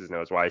anything X's and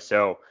O's wise,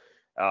 so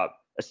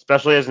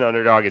especially as an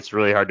underdog, it's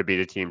really hard to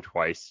beat a team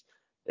twice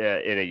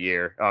in a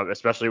year,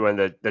 especially when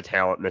the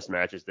talent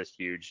mismatch is this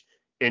huge.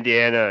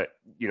 Indiana,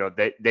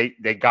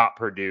 they got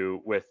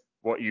Purdue with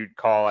what you'd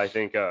call, I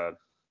think, a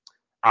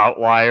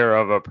outlier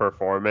of a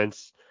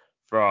performance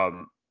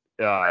from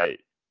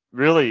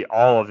really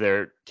all of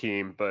their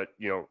team, but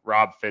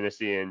Rob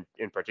Phinisee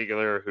in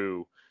particular,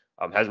 who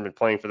hasn't been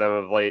playing for them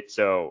of late.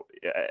 So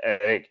I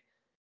think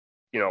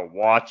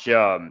watch.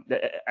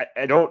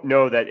 I don't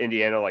know that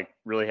Indiana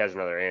really has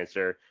another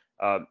answer.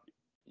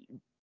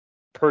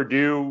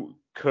 Purdue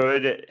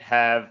could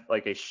have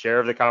a share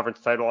of the conference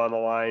title on the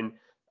line.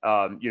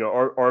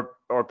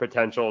 Or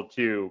potential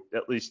to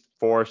at least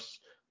force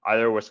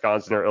either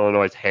Wisconsin or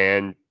Illinois'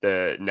 hand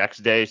the next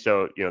day.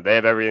 So, they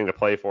have everything to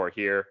play for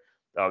here.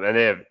 And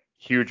they have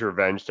huge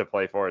revenge to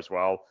play for as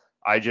well.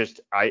 I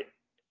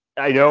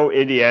know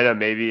Indiana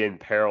may be in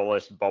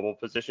perilous bubble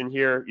position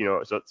here,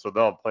 so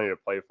they'll have plenty to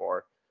play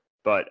for.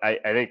 But I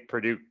think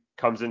Purdue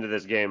comes into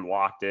this game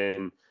locked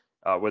in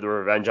with a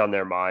revenge on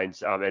their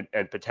minds,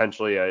 and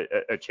potentially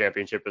a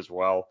championship as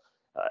well.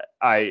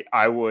 I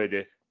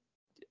would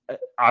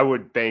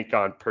bank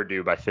on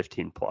Purdue by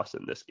 15 plus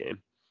in this game.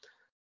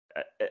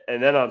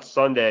 And then on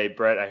Sunday,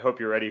 Brett, I hope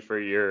you're ready for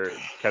your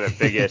kind of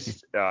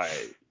biggest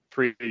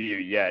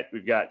preview yet.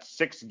 We've got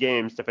 6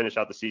 games to finish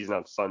out the season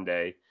on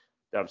Sunday,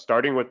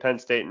 starting with Penn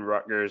State and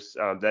Rutgers,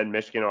 then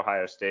Michigan,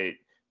 Ohio State,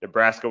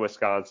 Nebraska,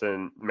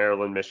 Wisconsin,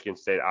 Maryland, Michigan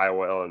State,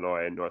 Iowa,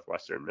 Illinois, and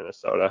Northwestern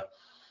Minnesota.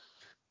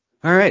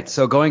 All right,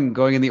 so going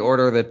in the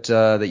order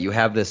that you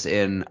have this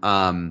in.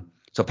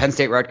 So Penn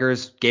State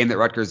Rutgers, game that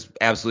Rutgers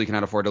absolutely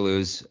cannot afford to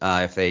lose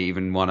if they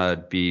even want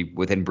to be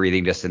within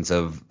breathing distance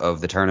of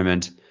the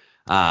tournament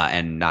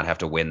and not have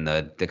to win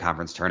the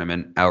conference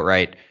tournament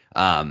outright.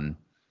 Again,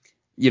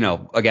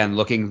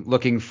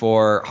 looking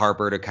for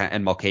Harper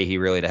and Mulcahy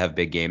really to have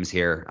big games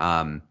here.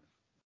 I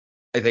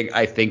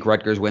think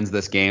Rutgers wins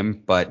this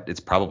game, but it's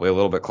probably a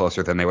little bit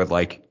closer than they would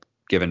like,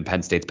 given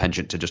Penn State's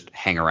penchant to just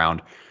hang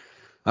around.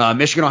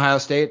 Michigan, Ohio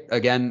State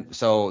again.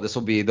 So this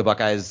will be the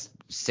Buckeyes'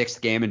 6th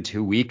game in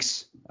 2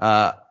 weeks.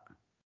 6th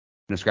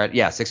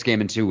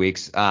game in 2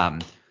 weeks.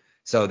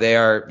 So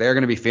they're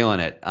going to be feeling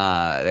it.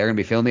 They're going to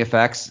be feeling the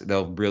effects.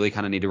 They'll really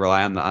kind of need to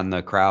rely on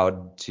the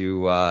crowd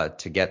to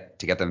get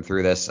them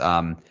through this.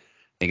 I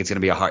think it's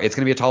going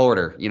to be a tall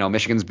order.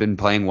 Michigan's been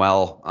playing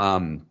well,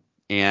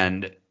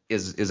 and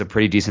is a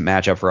pretty decent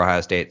matchup for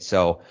Ohio State.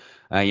 So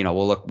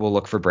we'll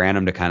look for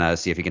Branham to kind of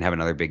see if he can have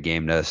another big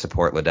game to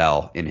support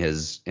Liddell in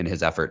his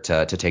effort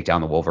to take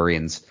down the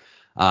Wolverines.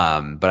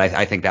 But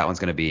I think that one's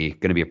going to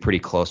be a pretty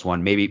close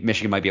one. Maybe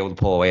Michigan might be able to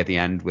pull away at the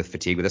end with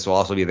fatigue, but this will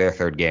also be their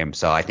third game.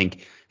 So I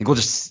think we'll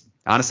just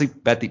honestly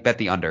bet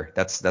the under.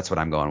 That's what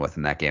I'm going with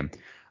in that game.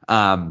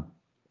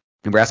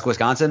 Nebraska,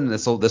 Wisconsin.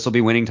 This will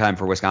be winning time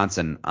for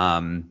Wisconsin.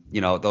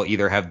 They'll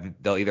either have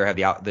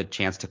the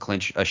chance to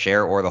clinch a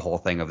share or the whole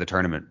thing of the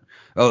tournament.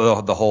 A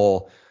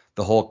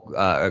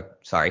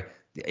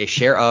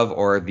share of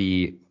or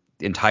the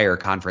entire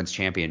conference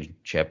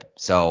championship.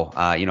 So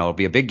it'll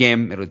be a big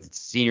game. It's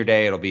senior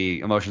day.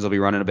 Emotions will be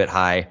running a bit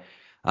high.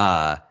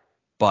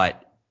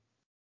 But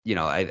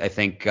I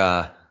think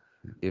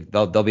if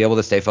they'll be able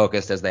to stay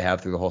focused as they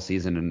have through the whole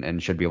season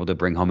and should be able to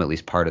bring home at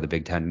least part of the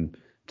Big Ten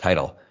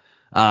title.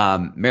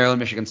 Maryland,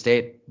 Michigan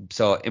State.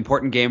 So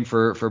important game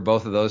for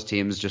both of those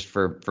teams, just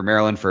for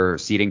Maryland for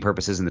seeding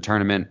purposes in the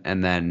tournament,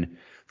 and then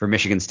for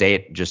Michigan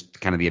State, just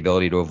kind of the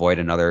ability to avoid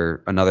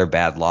another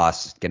bad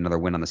loss, get another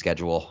win on the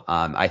schedule.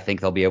 I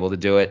think they'll be able to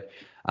do it.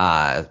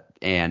 But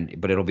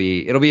it'll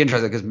be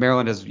interesting because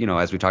Maryland has,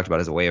 as we talked about,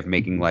 has a way of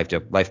making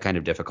life kind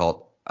of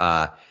difficult.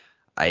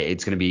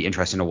 It's going to be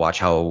interesting to watch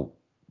how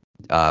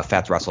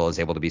Fats Russell is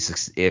able to be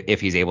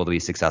if he's able to be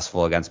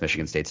successful against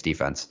Michigan State's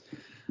defense.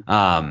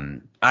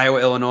 Iowa,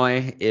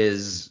 Illinois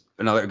is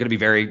going to be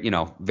very,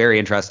 very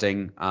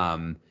interesting.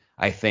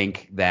 I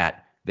think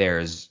that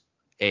there's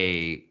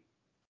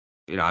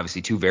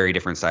obviously two very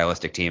different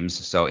stylistic teams.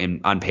 So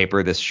on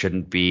paper, this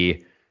shouldn't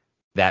be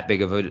that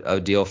big of a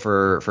deal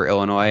for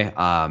Illinois,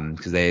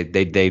 because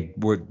they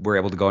were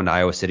able to go into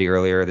Iowa City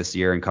earlier this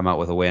year and come out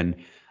with a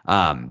win.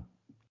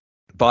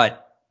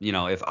 But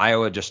if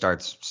Iowa just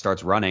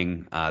starts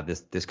running,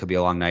 this could be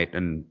a long night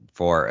and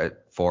for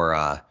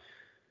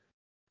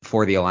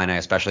the Illini,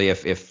 especially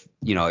if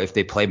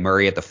they play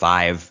Murray at the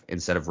 5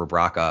 instead of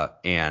Rebraca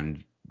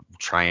and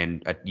try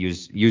and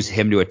use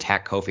him to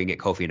attack Kofi and get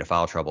Kofi into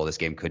foul trouble. This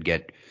game could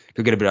get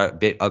a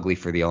bit ugly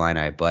for the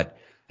Illini, but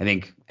I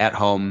think at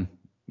home,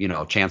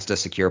 potential chance to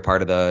secure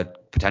part of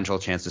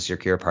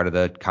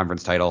the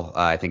conference title.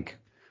 I think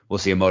we'll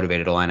see a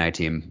motivated Illini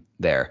team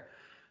there.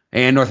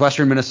 And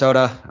Northwestern,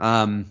 Minnesota.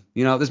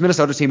 This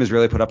Minnesota team has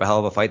really put up a hell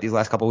of a fight these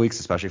last couple of weeks,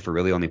 especially for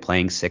really only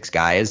playing 6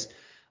 guys.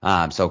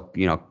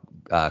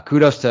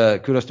 Kudos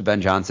to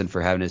Ben Johnson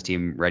for having his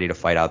team ready to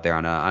fight out there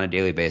on a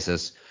daily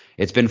basis.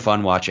 It's been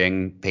fun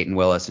watching Peyton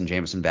Willis and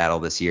Jameson battle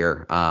this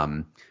year.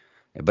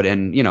 But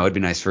it'd be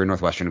nice for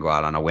Northwestern to go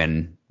out on a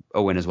win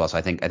as well. So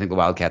I think the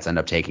Wildcats end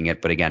up taking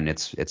it, but again,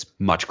 it's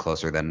much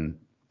closer than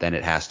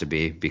it has to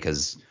be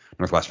because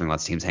Northwestern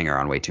lets teams hang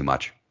around way too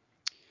much.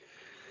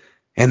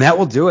 And that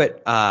will do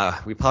it.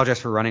 We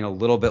apologize for running a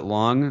little bit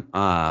long,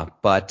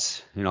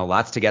 but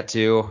lots to get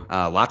to,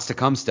 lots to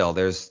come still.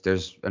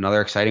 There's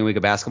another exciting week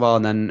of basketball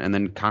and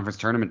then conference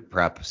tournament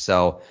prep.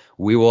 So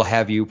we will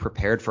have you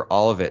prepared for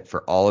all of it,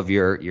 for all of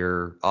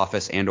your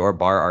office and or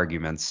bar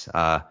arguments.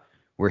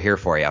 We're here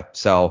for you.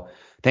 So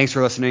thanks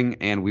for listening,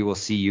 and we will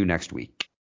see you next week.